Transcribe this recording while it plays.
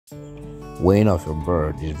Weighing of your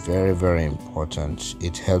bird is very important.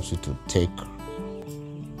 It helps you to take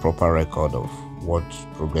proper record of what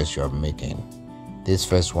progress you are making. This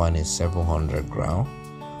first one is 700 gram,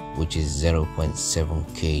 which is 0.7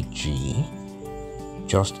 kg,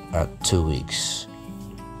 just at 2 weeks.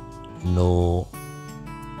 No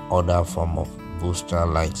other form of booster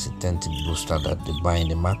like synthetic booster that they buy in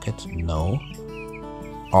the market. No,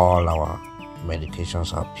 all our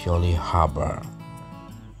medications are purely herbal.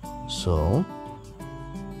 So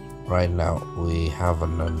right now we have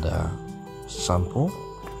another sample.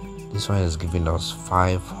 This one is giving us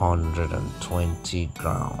 520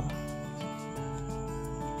 grams.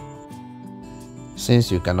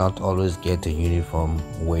 Since you cannot always get a uniform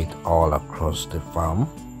weight all across the farm,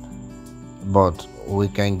 but we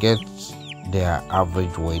can get their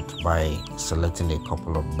average weight by selecting a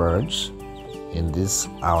couple of birds. In this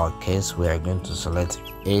our case, we are going to select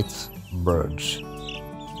 8 birds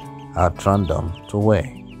at random to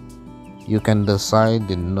weigh. You can decide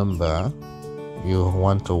the number you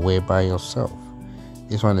want to weigh by yourself.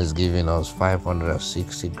 This one is giving us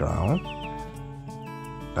 560 grams.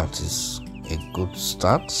 That is a good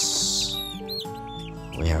start.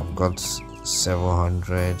 We have got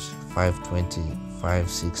 700, 520,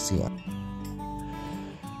 560.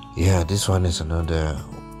 Yeah, this one is another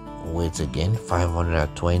weight again,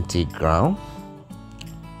 520 grams.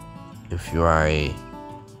 If you are a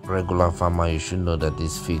regular farmer, you should know that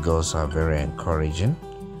these figures are very encouraging,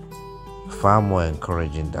 far more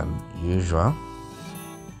encouraging than usual.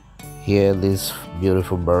 Here this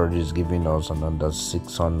beautiful bird is giving us another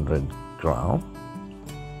 600 grams,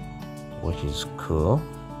 which is cool.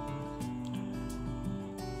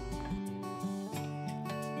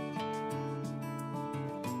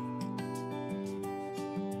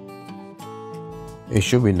 It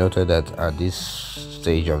should be noted that at this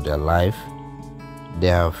stage of their life,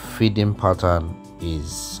 their feeding pattern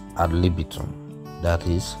is ad libitum. That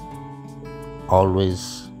is,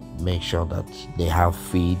 always make sure that they have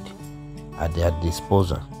feed at their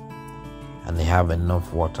disposal and they have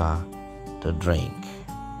enough water to drink.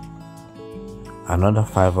 Another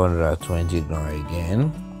 520 grams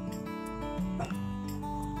again.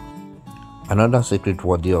 Another secret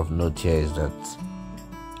worthy of note here is that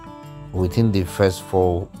within the first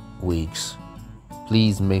 4 weeks,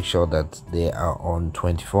 please make sure that they are on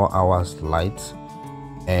 24 hours light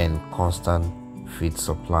and constant feed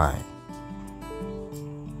supply.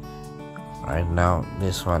 Right now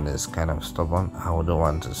this one is kind of stubborn. I wouldn't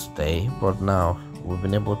want to stay, but now we've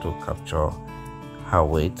been able to capture her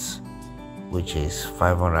weight, which is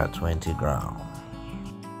 520 grams.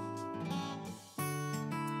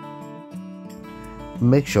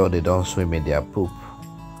 Make sure they don't swim in their poop,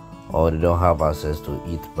 or they don't have access to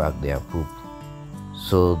eat back their poop,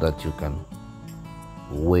 so that you can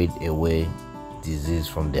wade away disease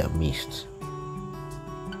from their midst.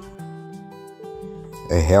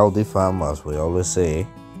 A healthy farm, as we always say,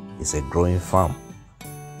 is a growing farm.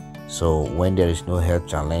 So when there is no health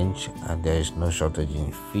challenge and there is no shortage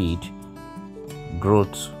in feed,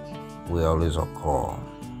 growth will always occur.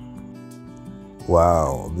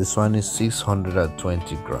 Wow, this one is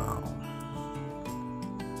 620 grams.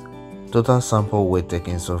 Total sample weight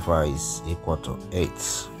taken so far is equal to 8.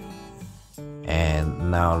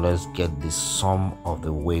 And now let's get the sum of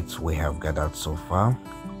the weights we have gathered so far.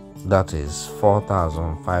 That is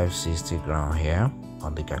 4,560 grams here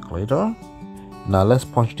on the calculator. Now let's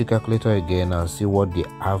punch the calculator again and see what the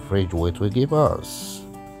average weight will give us.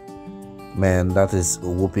 Man, that is a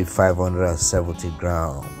whoopee 570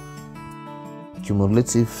 grams.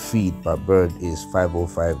 Cumulative feed per bird is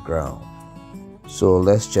 505 grams. So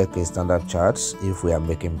let's check a standard charts if we are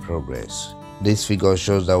making progress. This figure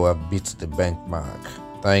shows that we have beat the benchmark.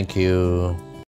 Thank you.